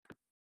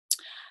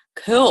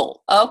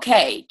Cool.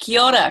 Okay.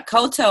 Kia ora,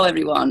 koutou,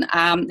 everyone.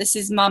 This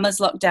is Mama's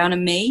Lockdown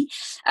and me.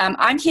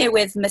 I'm here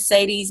with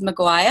Mercedes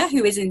Maguire,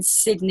 who is in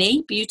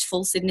Sydney,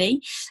 beautiful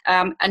Sydney.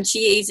 And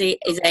she is a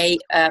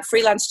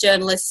freelance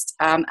journalist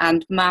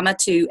and mama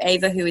to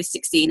Ava, who is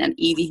 16, and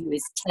Evie, who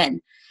is 10.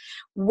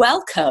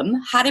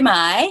 Welcome.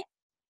 Harimai.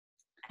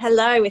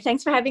 Hello.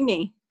 Thanks for having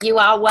me. You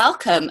are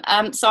welcome.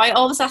 So I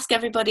always ask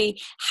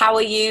everybody, how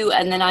are you?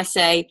 And then I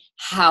say,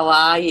 how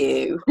are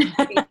you? You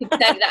can say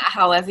that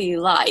however you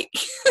like.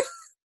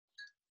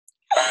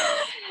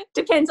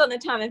 Depends on the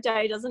time of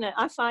day, doesn't it?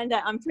 I find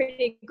that I'm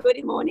pretty good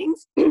in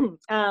mornings.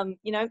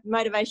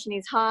 Motivation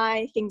is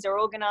high, things are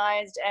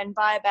organised, and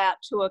by about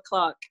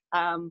 2:00,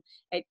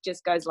 it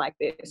just goes like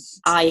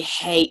this. I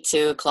hate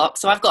 2:00.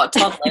 So I've got a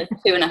toddler,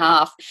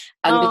 2.5,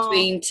 and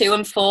between 2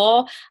 and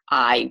 4,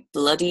 I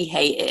bloody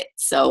hate it.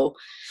 So.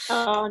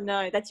 Oh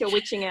no, that's your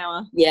witching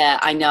hour. Yeah,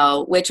 I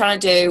know. We're trying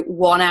to do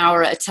 1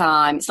 hour at a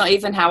time. It's not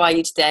even how are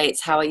you today,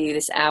 it's how are you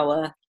this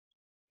hour.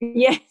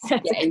 Yes.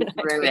 Getting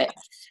through it.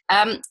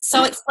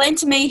 So explain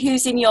to me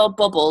who's in your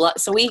bubble.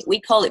 So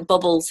we call it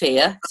bubbles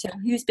here. So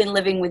who's been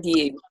living with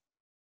you?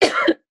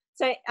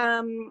 So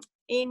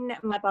in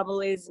my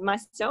bubble is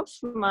myself,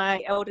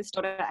 my eldest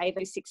daughter Ava,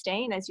 who's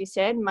 16, as you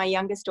said, my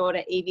youngest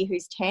daughter Evie,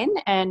 who's 10,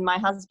 and my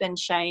husband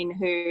Shane,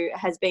 who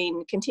has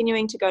been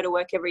continuing to go to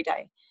work every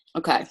day.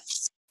 Okay.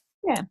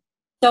 Yeah.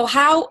 So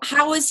how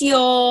is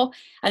your,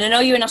 and I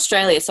know you're in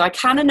Australia, so I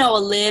kind of know a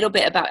little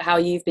bit about how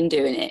you've been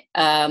doing it.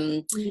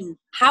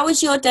 How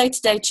has your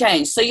day-to-day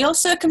changed? So your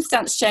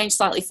circumstance changed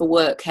slightly for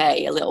work,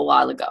 hey, a little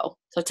while ago.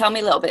 So tell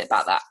me a little bit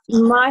about that.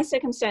 My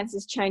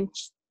circumstances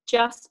changed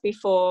just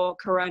before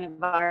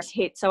coronavirus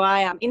hit. So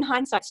I, in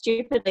hindsight,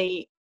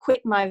 stupidly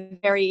quit my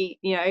very,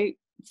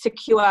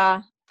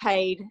 secure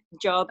paid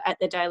job at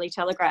the Daily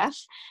Telegraph.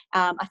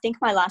 I think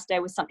my last day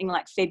was something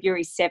like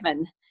February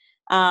 7.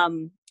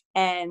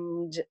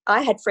 And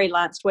I had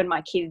freelanced when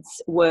my kids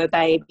were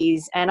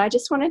babies, and I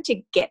just wanted to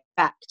get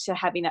back to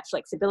having that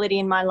flexibility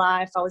in my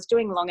life. I was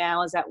doing long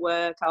hours at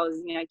work. I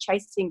was,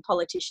 chasing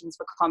politicians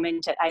for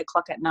comment at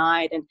 8:00 at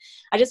night, and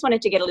I just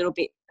wanted to get a little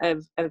bit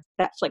of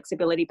that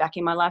flexibility back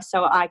in my life.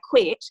 So I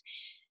quit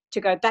to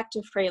go back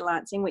to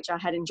freelancing, which I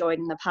had enjoyed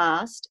in the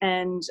past.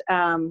 And,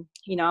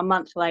 a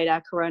month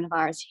later,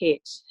 coronavirus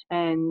hit.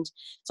 And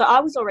so I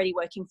was already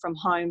working from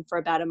home for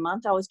about a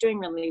month. I was doing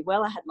really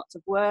well. I had lots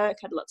of work,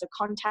 had lots of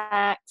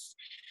contacts,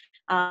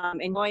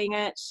 enjoying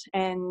it.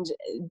 And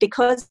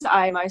because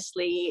I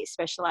mostly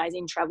specialise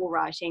in travel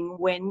writing,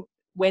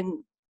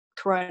 when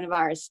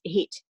coronavirus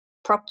hit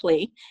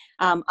properly,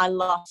 I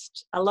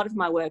lost a lot of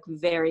my work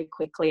very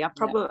quickly. I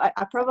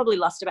probably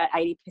lost about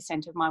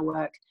 80% of my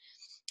work.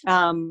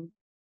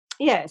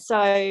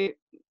 So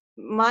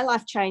my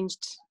life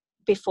changed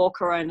before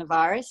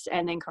coronavirus,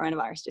 and then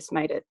coronavirus just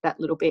made it that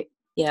little bit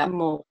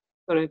more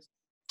sort of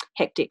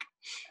hectic.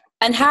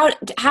 And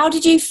how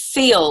did you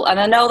feel? And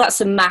I know that's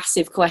a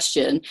massive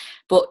question,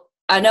 but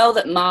I know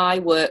that my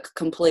work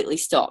completely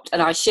stopped,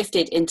 and I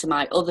shifted into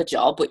my other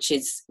job, which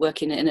is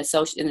working in the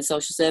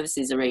social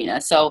services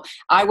arena. So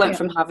I went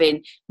from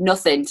having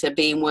nothing to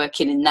being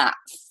working in that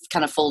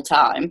kind of full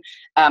time.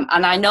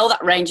 And I know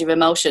that range of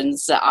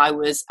emotions that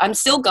I'm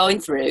still going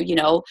through,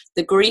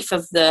 the grief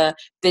of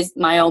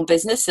my own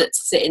business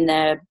that's sitting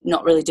there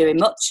not really doing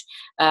much,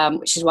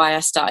 which is why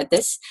I started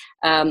this.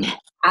 And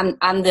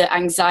the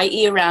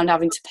anxiety around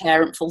having to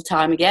parent full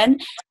time again,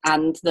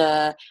 and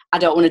I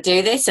don't want to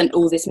do this, and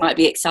this might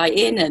be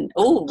exciting, and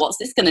what's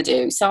this going to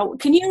do? So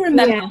can you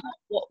remember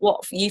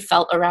what you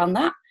felt around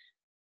that?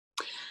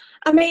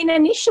 I mean,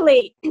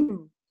 initially,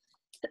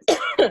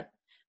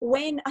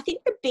 when I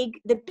think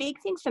the big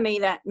thing for me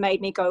that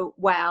made me go,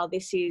 wow,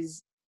 this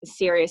is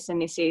serious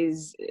and this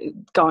is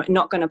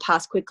not going to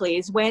pass quickly,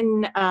 is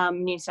when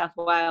New South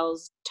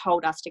Wales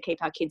told us to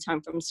keep our kids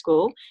home from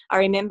school. I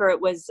remember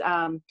it was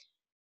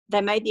they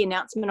made the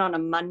announcement on a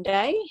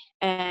Monday,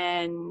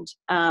 and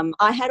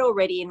I had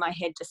already in my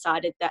head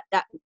decided that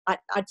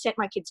I'd sent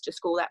my kids to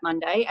school that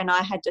Monday, and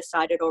I had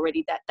decided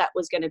already that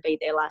was going to be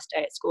their last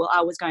day at school.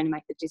 I was going to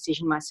make the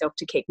decision myself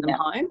to keep them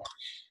home.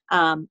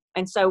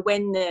 And so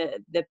when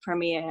the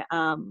Premier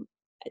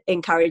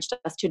encouraged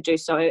us to do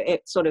so,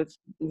 it sort of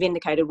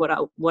vindicated what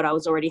I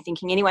was already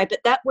thinking anyway. But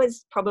that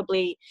was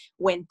probably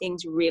when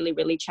things really,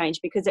 really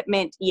changed, because it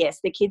meant, yes,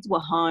 the kids were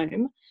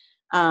home,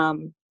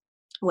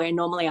 where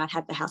normally I'd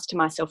have the house to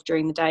myself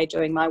during the day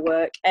doing my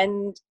work.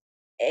 And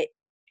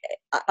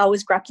I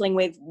was grappling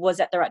with, was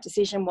that the right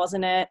decision?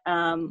 Wasn't it?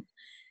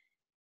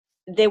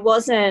 There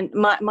wasn't,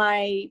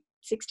 my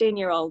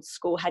 16-year-old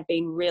school had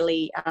been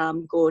really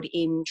good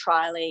in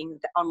trialling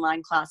the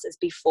online classes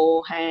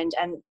beforehand.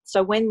 And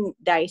so when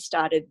they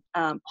started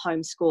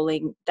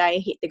homeschooling, they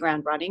hit the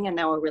ground running, and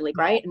they were really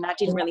great. And I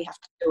didn't really have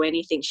to do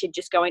anything. She'd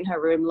just go in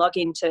her room, log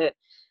into,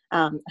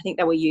 I think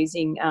they were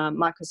using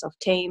Microsoft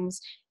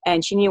Teams,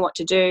 and she knew what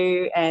to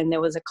do. And there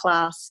was a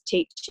class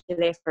teacher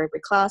there for every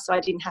class, so I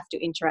didn't have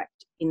to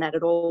interact in that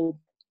at all.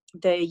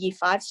 The Year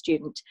 5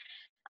 student,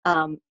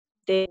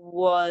 there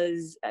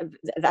was,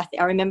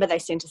 I remember they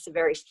sent us a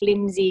very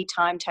flimsy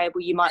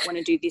timetable. You might want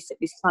to do this at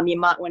this time. You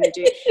might want to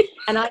do,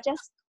 and I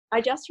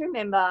just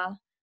remember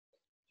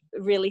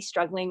really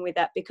struggling with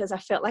that because I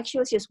felt like she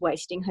was just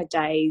wasting her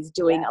days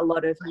doing a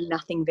lot of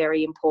nothing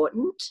very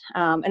important.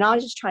 And I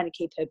was just trying to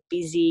keep her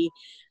busy.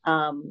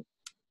 And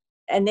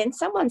then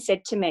someone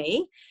said to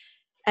me,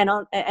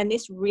 and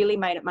this really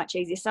made it much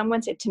easier.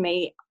 Someone said to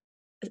me,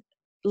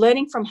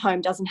 learning from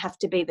home doesn't have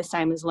to be the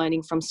same as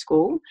learning from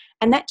school.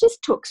 And that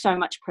just took so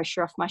much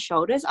pressure off my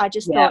shoulders. I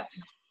just thought,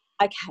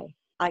 okay,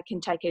 I can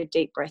take a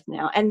deep breath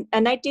now. And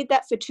they did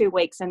that for 2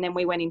 weeks, and then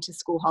we went into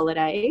school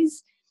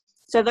holidays.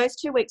 So those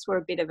 2 weeks were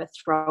a bit of a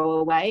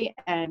throwaway,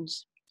 and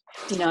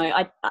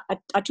I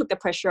took the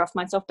pressure off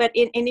myself. But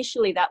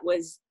initially, that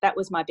was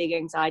my big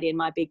anxiety, and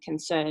my big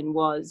concern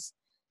was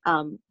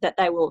that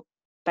they were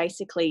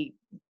basically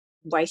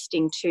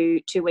wasting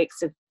two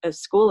weeks of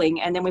schooling,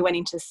 and then we went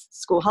into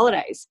school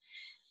holidays.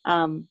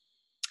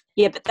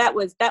 But that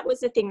was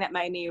the thing that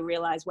made me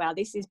realize, wow,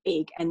 this is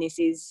big, and this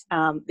is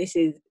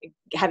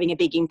having a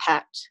big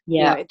impact.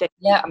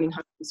 Coming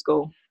home from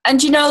school. And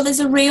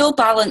there's a real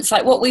balance.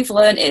 Like what we've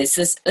learned is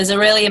there's a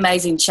really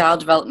amazing child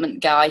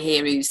development guy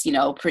here who's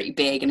pretty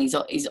big, and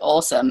he's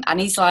awesome. And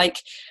he's like,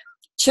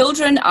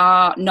 children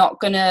are not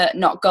gonna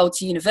not go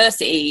to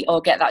university or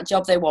get that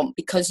job they want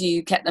because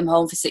you kept them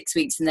home for 6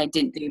 weeks and they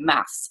didn't do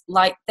maths.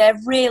 Like they're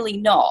really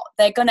not.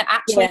 They're gonna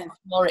actually have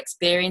more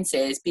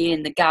experiences being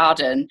in the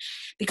garden,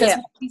 because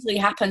what usually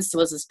happens to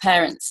us as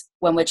parents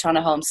when we're trying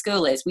to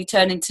homeschool is we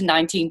turn into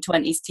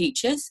 1920s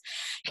teachers,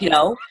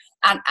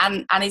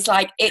 And it's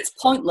like, it's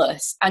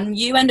pointless, and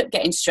you end up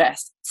getting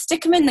stressed.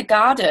 Stick them in the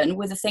garden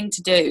with a thing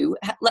to do.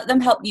 Let them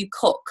help you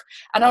cook.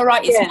 And all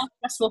right, it's not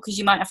stressful because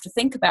you might have to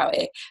think about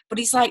it. But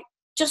he's like,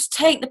 just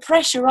take the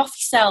pressure off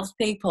yourselves,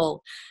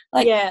 people.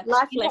 Like,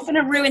 life you're not going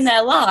to ruin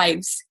their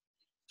lives.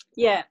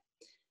 Yeah,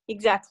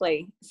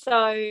 exactly. So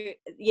I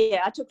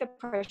took the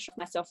pressure off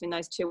myself in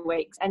those 2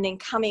 weeks, and then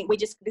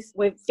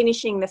we're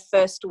finishing the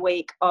first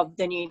week of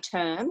the new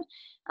term,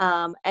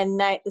 and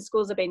the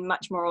schools have been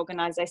much more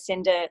organised. They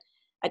send a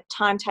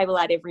timetable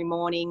out every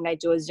morning. They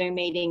do a Zoom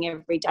meeting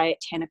every day at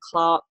 10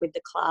 o'clock with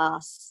the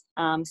class.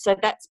 So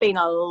that's been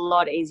a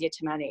lot easier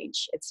to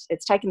manage.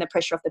 It's taken the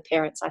pressure off the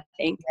parents, I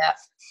think. Yeah.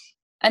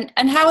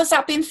 And how has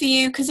that been for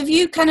you? Because have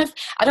you kind of,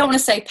 I don't want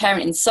to say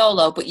parenting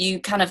solo, but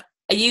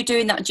are you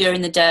doing that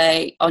during the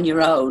day on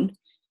your own?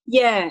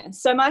 Yeah.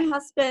 So my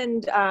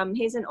husband,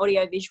 he's an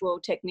audiovisual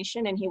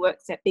technician, and he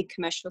works at big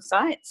commercial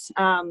sites.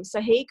 So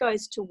he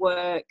goes to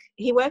work,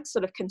 he works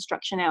sort of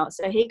construction hours.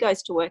 So he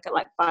goes to work at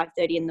like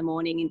 5:30 in the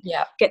morning and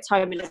gets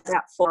home at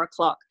about 4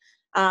 o'clock.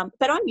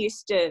 But I'm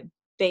used to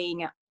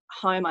being at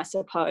home, I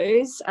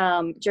suppose,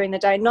 during the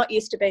day, not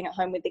used to being at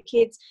home with the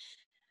kids.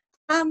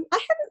 I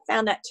haven't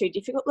found that too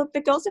difficult. Look,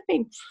 the girls have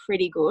been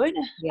pretty good.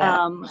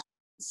 Yeah.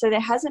 So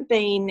there hasn't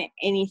been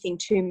anything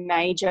too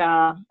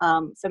major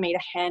for me to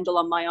handle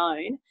on my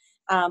own.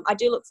 I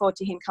do look forward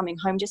to him coming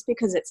home just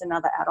because it's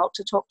another adult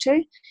to talk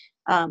to.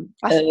 Apart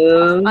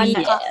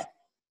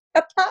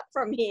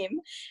from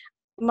him,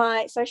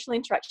 my social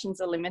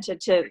interactions are limited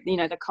to,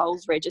 the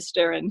Coles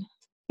register, and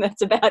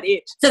that's about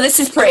it. So this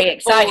is pretty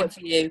exciting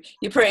for you.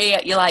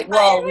 You're like,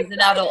 whoa, there's an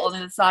adult on the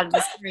other side of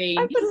the screen.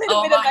 I put a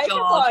little bit of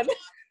makeup on.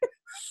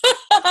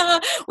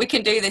 We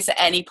can do this at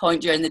any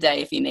point during the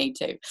day if you need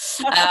to.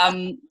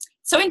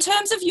 So in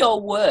terms of your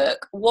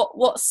work,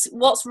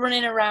 what's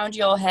running around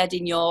your head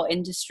in your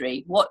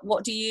industry?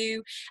 What do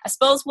you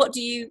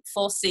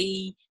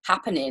foresee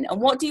happening, and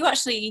what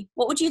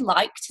would you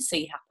like to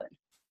see happen?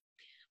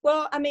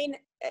 Well, I mean,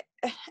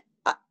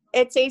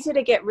 it's easy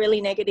to get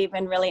really negative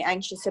and really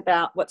anxious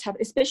about what's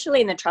happening,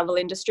 especially in the travel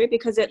industry,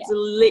 because it's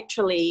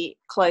literally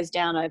closed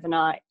down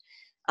overnight.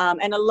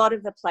 And a lot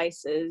of the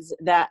places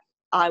that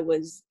I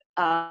was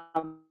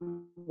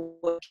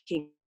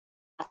working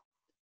at,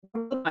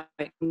 but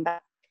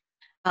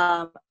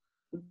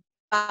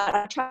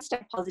I try to stay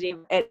positive.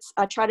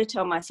 I try to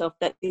tell myself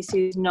that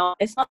it's not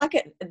like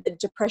a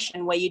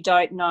depression where you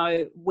don't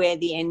know where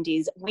the end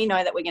is. We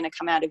know that we're going to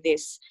come out of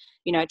this,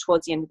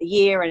 towards the end of the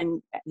year,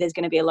 and there's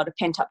going to be a lot of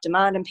pent up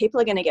demand, and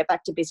people are going to get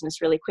back to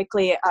business really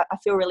quickly. I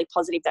feel really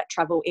positive that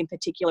travel in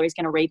particular is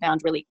going to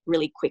rebound really,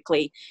 really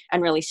quickly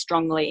and really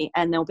strongly,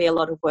 and there'll be a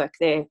lot of work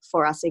there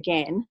for us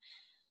again.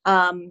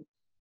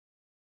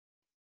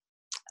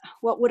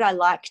 What would I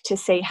like to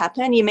see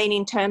happen? You mean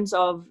in terms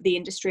of the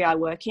industry I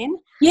work in?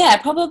 Yeah,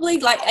 probably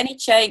like any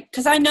change.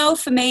 Because I know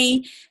for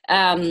me,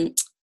 I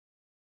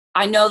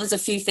know there's a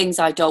few things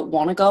I don't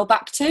want to go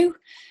back to.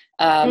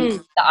 That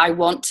I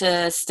want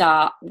to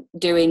start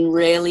doing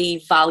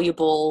really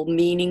valuable,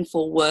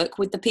 meaningful work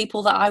with the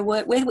people that I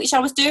work with, which I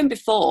was doing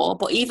before,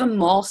 but even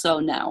more so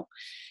now,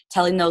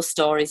 telling those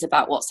stories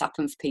about what's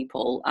happened for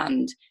people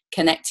and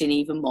connecting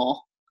even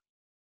more.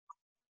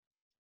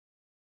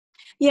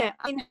 Yeah,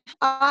 I mean,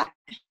 I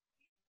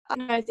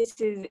know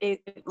this is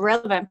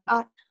relevant.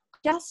 I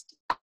just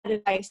at a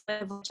base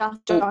level,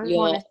 just don't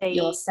want to see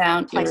your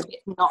sound places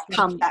not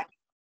come back.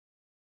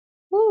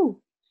 Oops,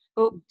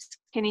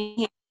 can you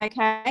hear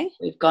okay?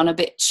 We've gone a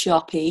bit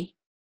choppy.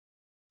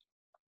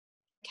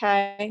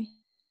 Okay. I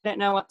don't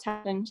know what's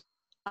happened.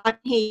 I can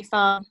hear you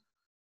fine.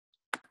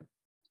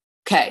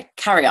 Okay,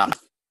 carry on.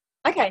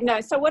 Okay,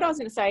 no. So what I was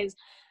going to say is,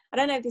 I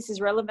don't know if this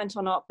is relevant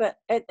or not, but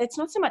it's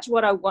not so much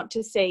what I want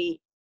to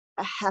see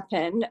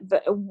happen,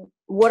 but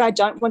what I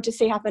don't want to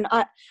see happen.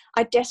 I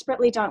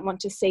desperately don't want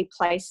to see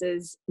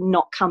places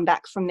not come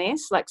back from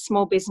this, like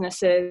small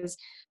businesses,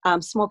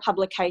 small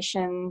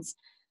publications.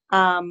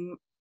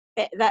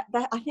 That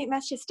I think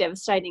that's just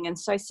devastating and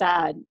so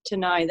sad to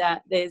know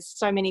that there's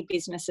so many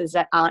businesses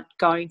that aren't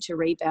going to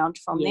rebound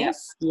from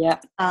this. Yeah.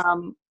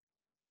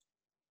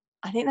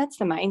 I think that's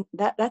the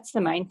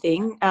main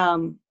thing.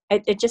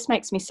 It just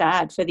makes me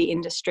sad for the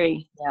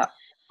industry. Yeah.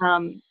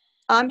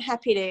 I'm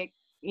happy to,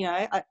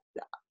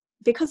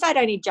 because I'd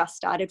only just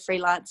started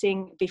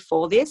freelancing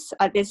before this,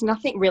 there's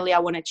nothing really I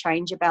want to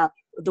change about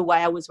the way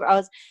I was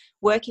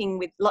working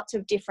with lots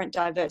of different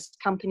diverse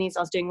companies.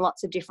 I was doing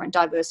lots of different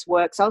diverse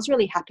work. So I was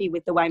really happy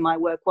with the way my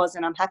work was,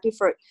 and I'm happy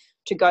for it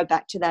to go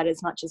back to that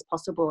as much as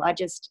possible. I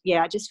just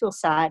feel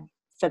sad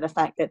for the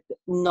fact that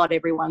not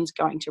everyone's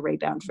going to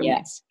rebound from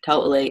this.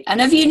 Totally. And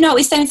have you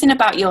noticed anything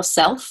about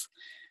yourself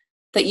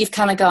that you've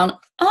kind of gone,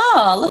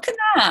 oh, look at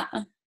that?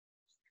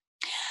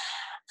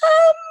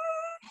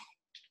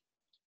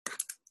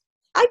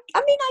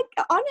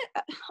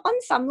 On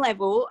some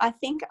level, I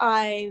think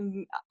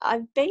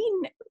I've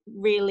been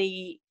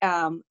really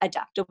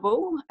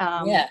adaptable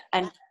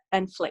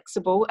and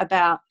flexible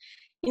about,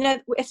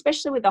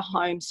 especially with the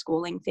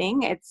homeschooling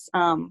thing. It's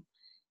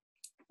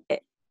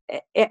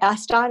I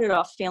started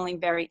off feeling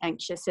very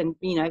anxious and,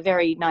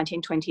 very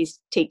 1920s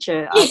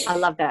teacher. I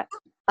love that.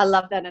 I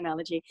love that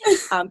analogy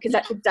because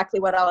that's exactly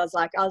what I was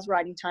like. I was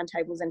writing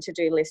timetables and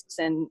to-do lists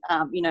and,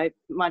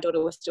 my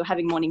daughter was still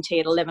having morning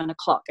tea at 11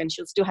 o'clock and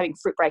she was still having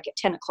fruit break at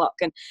 10 o'clock.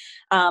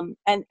 And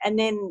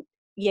then,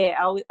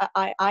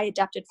 I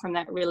adapted from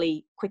that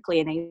really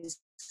quickly and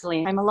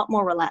easily. I'm a lot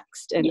more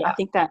relaxed and I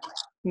think that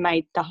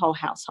made the whole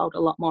household a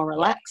lot more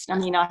relaxed. I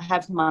mean, I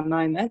have my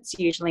moments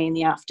usually in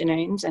the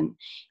afternoons and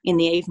in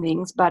the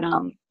evenings, but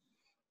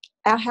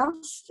our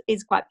house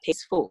is quite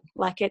peaceful.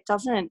 Like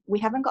we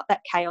haven't got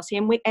that chaos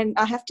here. And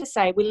I have to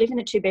say, we live in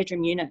a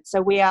 2-bedroom unit,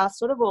 so we are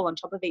sort of all on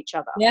top of each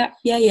other. Yeah.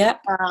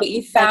 But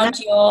you found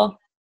your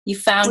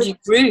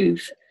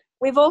groove.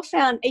 We've all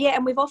found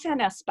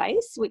our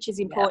space, which is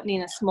important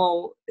in a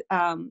small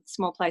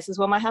place as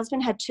well. My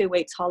husband had 2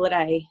 weeks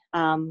holiday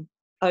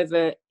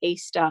over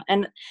Easter,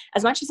 and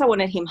as much as I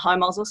wanted him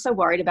home, I was also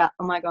worried about,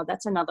 oh my God,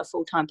 that's another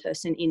full-time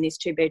person in this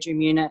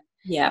 2-bedroom unit.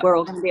 Yeah, we're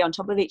all going to be on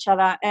top of each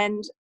other,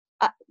 and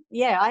I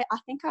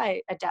think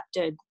I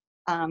adapted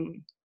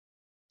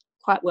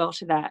quite well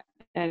to that,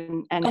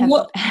 and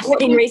have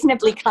been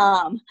reasonably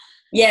calm.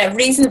 Yeah,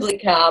 reasonably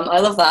calm. I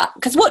love that.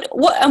 Because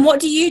what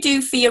do you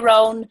do for your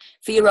own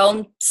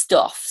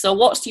stuff? So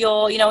what's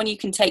your, when you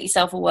can take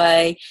yourself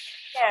away?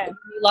 Yeah, what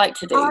do you like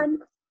to do?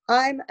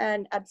 I'm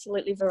an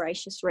absolutely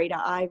voracious reader.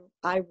 I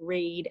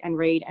read and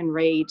read and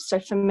read. So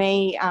for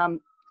me,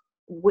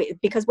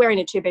 because we're in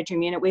a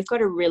 2-bedroom unit, we've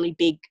got a really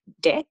big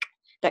deck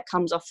that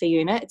comes off the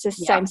unit. It's the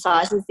same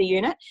size as the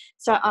unit.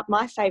 So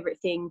my favourite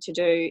thing to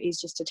do is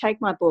just to take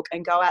my book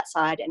and go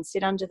outside and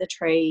sit under the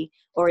tree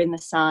or in the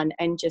sun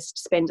and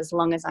just spend as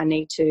long as I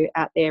need to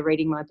out there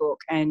reading my book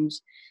and,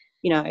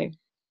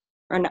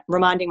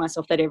 reminding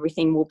myself that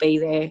everything will be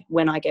there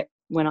when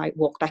I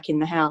walk back in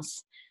the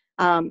house.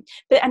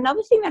 But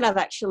another thing that I've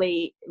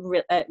actually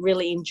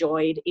really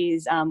enjoyed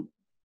is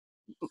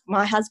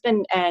my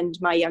husband and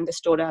my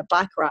youngest daughter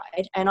bike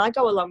ride, and I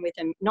go along with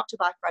them, not to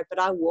bike ride, but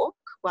I walk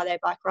while they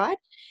bike ride.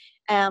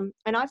 And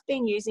I've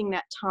been using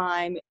that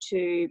time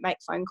to make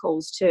phone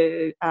calls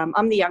to,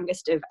 I'm the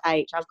youngest of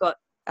 8. I've got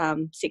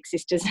 6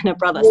 sisters and a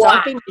brother. Wow. So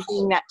I've been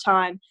using that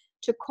time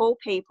to call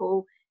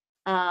people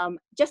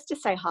just to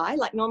say hi.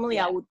 Like normally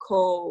I would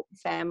call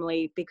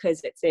family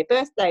because it's their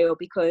birthday or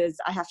because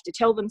I have to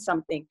tell them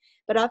something.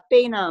 But I've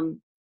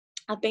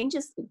been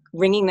just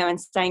ringing them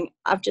and saying,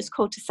 I've just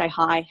called to say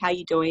hi, how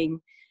you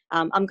doing?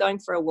 I'm going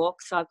for a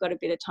walk, so I've got a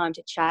bit of time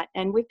to chat.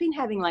 And we've been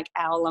having like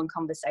hour-long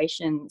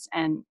conversations,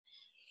 and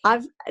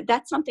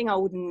that's something I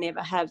would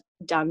never have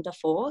done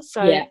before.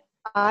 So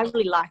I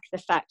really like the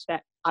fact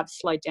that I've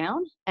slowed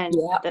down and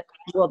that,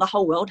 the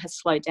whole world has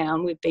slowed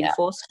down. We've been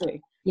forced to.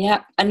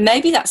 Yeah. And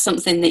maybe that's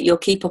something that you'll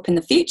keep up in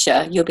the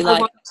future. You'll be like,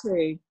 I want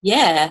to.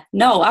 Yeah,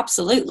 no,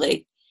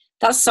 absolutely.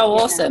 That's so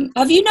awesome.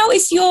 Have you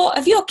noticed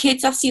have your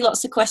kids asked you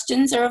lots of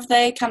questions, or have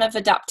they kind of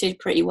adapted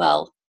pretty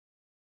well?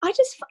 I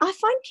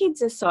find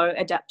kids are so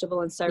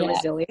adaptable and so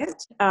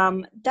resilient.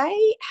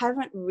 They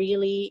haven't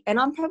really, and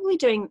I'm probably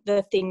doing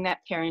the thing that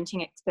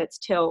parenting experts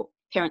tell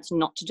parents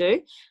not to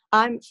do.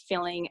 I'm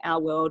filling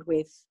our world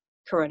with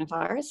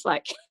coronavirus.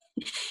 Like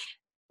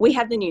we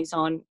have the news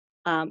on,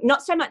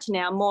 not so much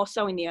now, more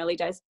so in the early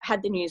days,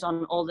 had the news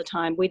on all the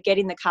time. We'd get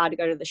in the car to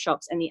go to the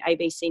shops and the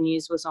ABC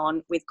News was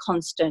on with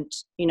constant,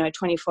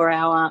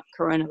 24-hour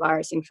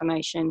coronavirus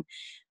information.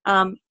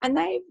 And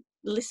they've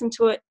listened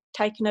to it,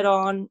 taken it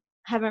on,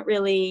 haven't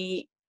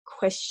really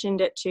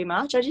questioned it too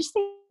much. I just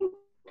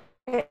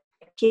think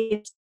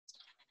kids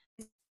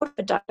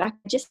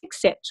just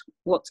accept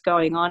what's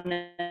going on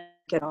and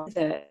get on with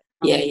it.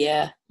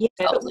 Yeah,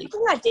 totally.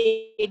 But one thing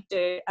I did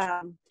do,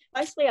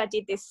 mostly I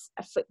did this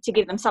to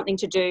give them something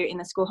to do in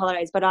the school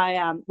holidays, but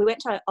we went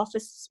to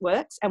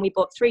Officeworks and we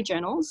bought 3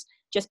 journals,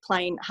 just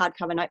plain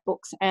hardcover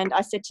notebooks. And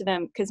I said to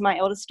them, because my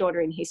eldest daughter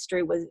in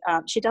history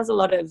she does a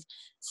lot of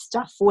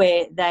stuff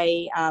where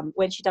they,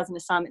 when she does an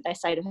assignment, they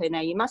say to her, now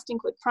you must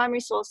include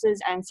primary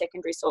sources and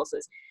secondary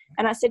sources.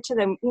 And I said to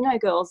them,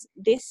 girls,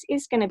 this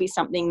is going to be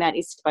something that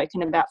is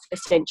spoken about for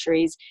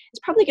centuries. It's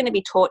probably going to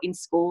be taught in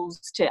schools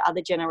to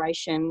other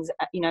generations,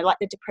 like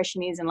the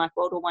Depression is and like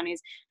World War I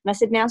is. And I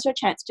said, now's your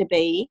chance to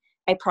be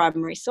a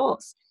primary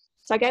source.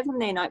 So I gave them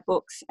their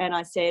notebooks and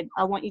I said,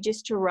 I want you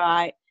just to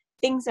write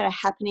things that are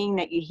happening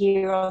that you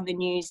hear on the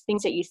news,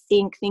 things that you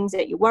think, things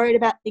that you're worried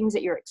about, things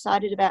that you're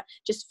excited about.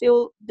 Just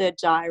fill the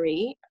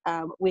diary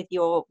with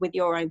your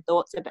own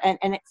thoughts, and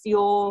it's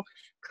your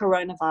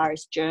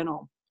coronavirus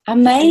journal.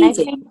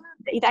 Amazing.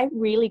 And they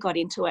really got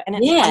into it, and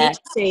it's funny to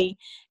see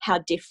how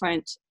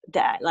different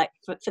that. Like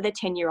for the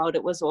 10-year-old,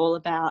 it was all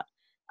about.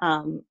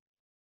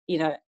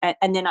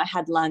 And then I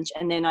had lunch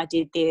and then I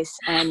did this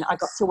and I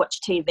got to watch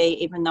TV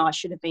even though I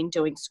should have been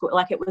doing school.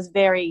 Like it was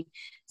very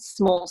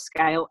small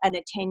scale, and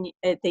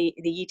the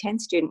Year 10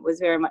 student was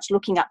very much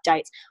looking up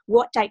dates.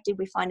 What date did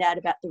we find out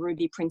about the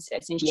Ruby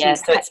Princess? And she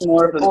so it's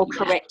more of all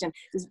correct and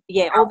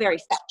all very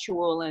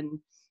factual and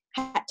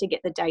had to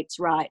get the dates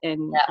right.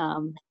 And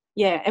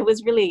it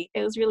was really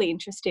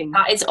interesting.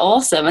 That is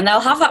awesome, and they'll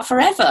have that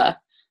forever.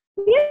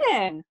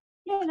 Yeah,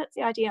 that's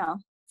the idea.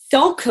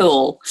 So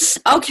cool.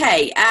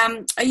 Okay,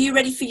 are you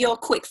ready for your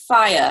quick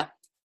fire?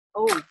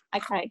 Oh,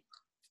 okay.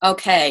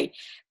 Okay.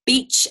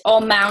 Beach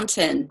or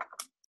mountain?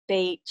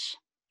 Beach.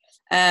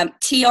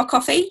 Tea or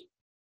coffee?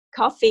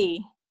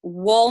 Coffee.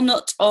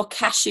 Walnut or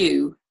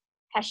cashew?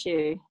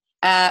 Cashew.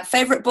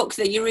 Favourite book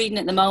that you're reading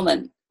at the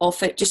moment? Or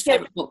just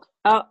favourite book?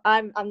 Oh,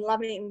 I'm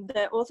loving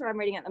the author I'm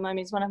reading at the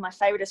moment is one of my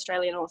favourite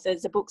Australian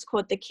authors. The book's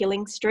called The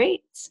Killing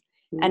Streets.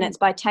 And it's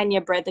by Tanya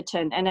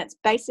Bretherton, and it's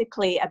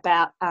basically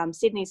about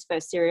Sydney's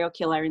first serial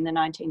killer in the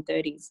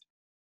 1930s.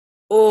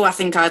 Oh, I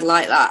think I'd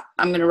like that.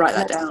 I'm going to write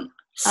that down.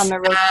 I'm a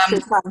real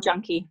true crime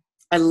junkie.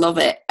 I love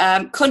it.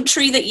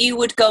 Country that you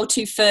would go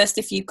to first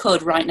if you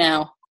could right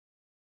now?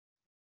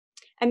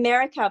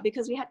 America,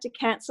 because we had to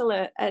cancel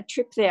a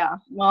trip there,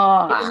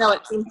 oh. Even though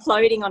it's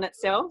imploding on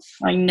itself.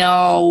 I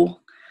know.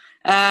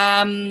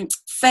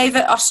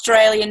 Favourite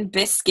Australian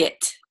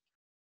biscuit?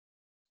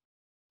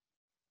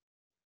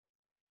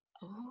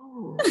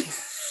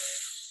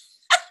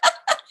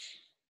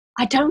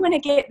 I don't want to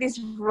get this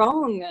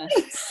wrong.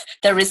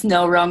 There is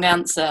no wrong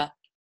answer.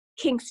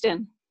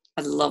 Kingston.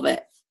 I love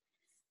it.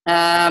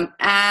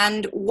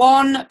 And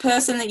one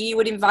person that you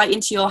would invite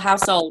into your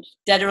household,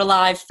 dead or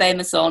alive,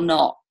 famous or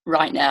not,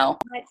 right now?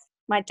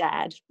 My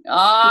dad.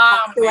 Oh,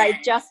 he passed away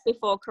just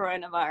before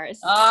coronavirus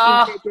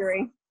in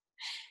February.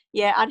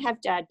 Yeah, I'd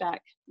have Dad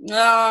back.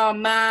 Oh,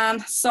 man,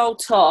 so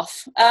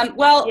tough.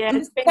 Well,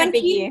 it's been a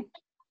big year.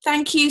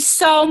 Thank you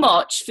so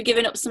much for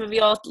giving up some of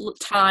your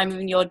time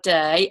and your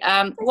day.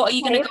 What are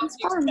you going to go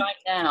to right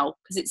now?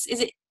 Because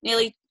is it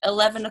nearly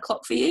 11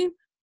 o'clock for you?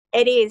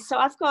 It is. So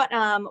I've got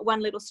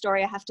one little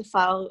story I have to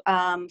file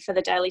for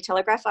the Daily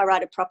Telegraph. I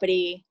write a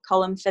property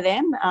column for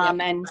them,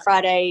 and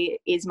Friday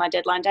is my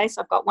deadline day.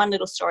 So I've got one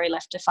little story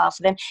left to file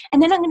for them.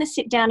 And then I'm going to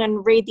sit down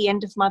and read the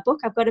end of my book.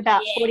 I've got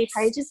about 40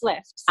 pages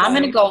left. So. I'm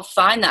going to go and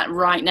find that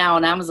right now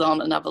on Amazon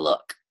and have a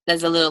look.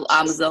 There's a little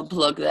Amazon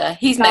plug there.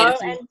 Go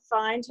and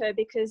find her,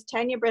 because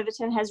Tanya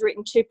Bretherton has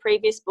written 2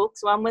 previous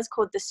books. One was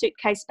called The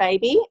Suitcase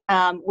Baby,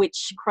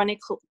 which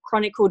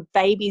chronicled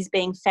babies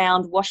being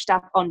found washed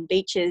up on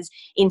beaches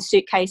in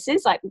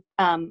suitcases, like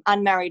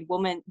unmarried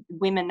women.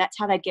 That's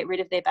how they'd get rid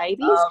of their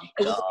babies.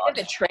 It was a bit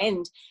of a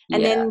trend.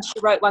 And then she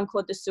wrote one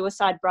called The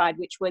Suicide Bride,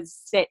 which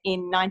was set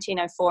in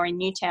 1904 in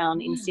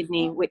Newtown in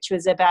Sydney, which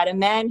was about a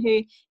man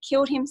who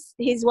killed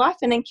his wife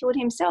and then killed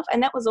himself.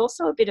 And that was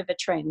also a bit of a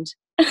trend.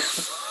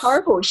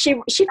 Horrible. She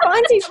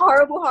finds these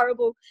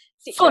horrible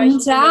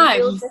situations and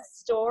builds a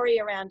story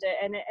around it,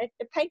 and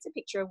it paints a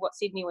picture of what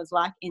Sydney was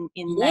like in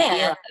that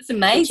era. That's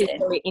amazing. Which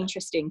is really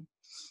interesting.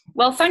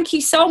 Well, thank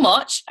you so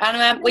much,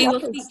 and we will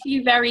speak to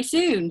you very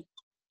soon.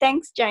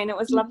 Thanks, Jane. It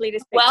was lovely to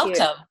speak to you.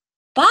 Welcome.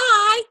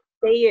 Bye.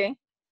 See you.